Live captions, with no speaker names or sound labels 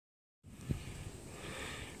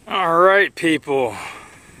Alright, people.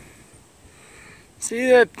 See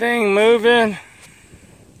that thing moving?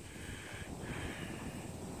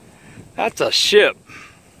 That's a ship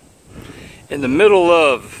in the middle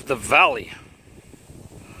of the valley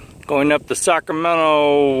going up the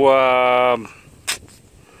Sacramento,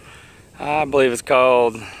 I believe it's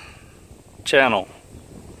called Channel.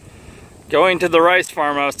 Going to the rice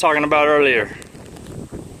farm I was talking about earlier.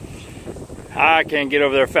 I can't get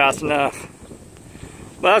over there fast enough.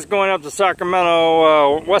 But that's going up to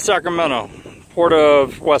Sacramento, West Sacramento, port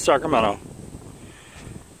of West Sacramento.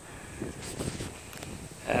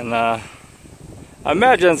 And I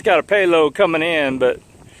imagine it's got a payload coming in, but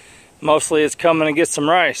mostly it's coming to get some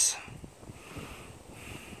rice.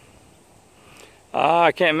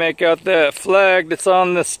 I can't make out that flag that's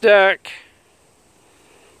on the stack,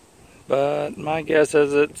 but my guess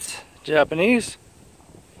is it's Japanese.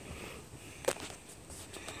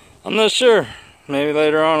 I'm not sure. Maybe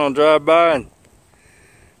later on I'll drive by and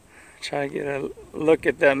try to get a look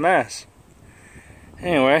at that mast.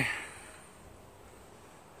 Anyway,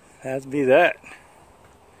 that'd be that.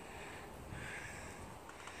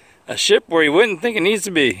 A ship where you wouldn't think it needs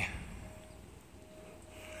to be.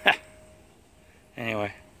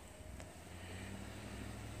 Anyway.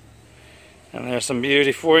 And there's some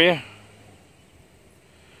beauty for you.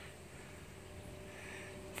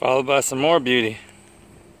 Followed by some more beauty.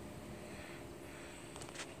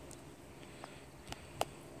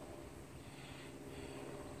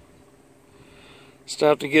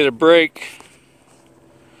 Stop to get a break.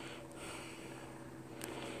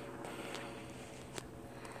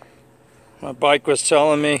 My bike was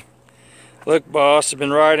telling me, "Look, boss, you've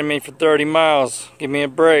been riding me for 30 miles. Give me a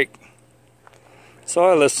break." So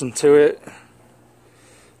I listened to it.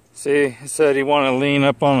 See, he said he wanted to lean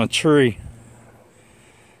up on a tree.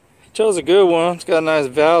 He chose a good one. It's got a nice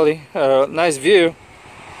valley, nice view.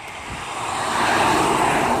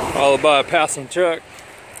 Followed by a passing truck.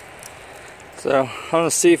 So I'm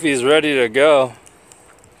gonna see if he's ready to go.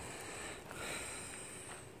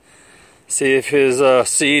 See if his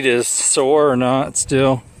seat is sore or not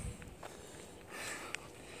still.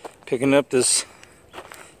 Picking up this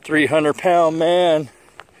 300-pound man.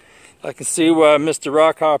 I can see why Mr.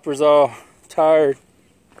 Rockhopper's all tired.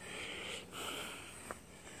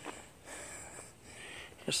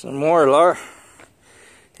 There's some more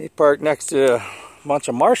he parked next to a bunch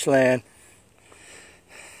of marshland.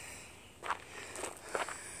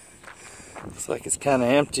 Looks like it's kind of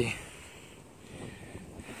empty.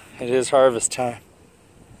 It is harvest time.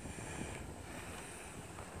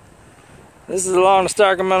 This is along the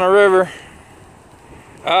Sacramento River.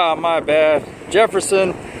 Ah, my bad.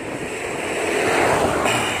 Jefferson.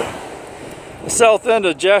 The south end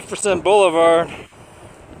of Jefferson Boulevard.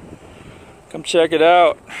 Come check it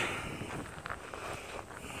out.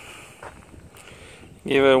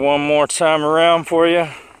 Give it one more time around for you.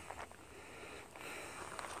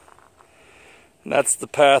 That's the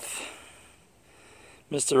path.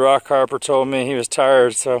 Mr. Rockharper told me he was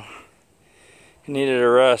tired, so he needed a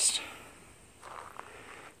rest.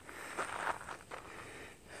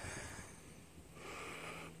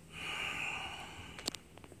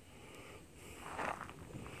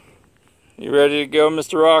 You ready to go,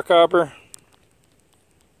 Mr. Rockhopper?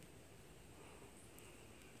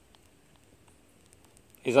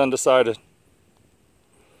 He's undecided.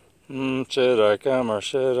 Should I come or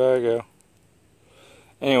should I go?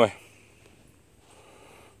 Anyway.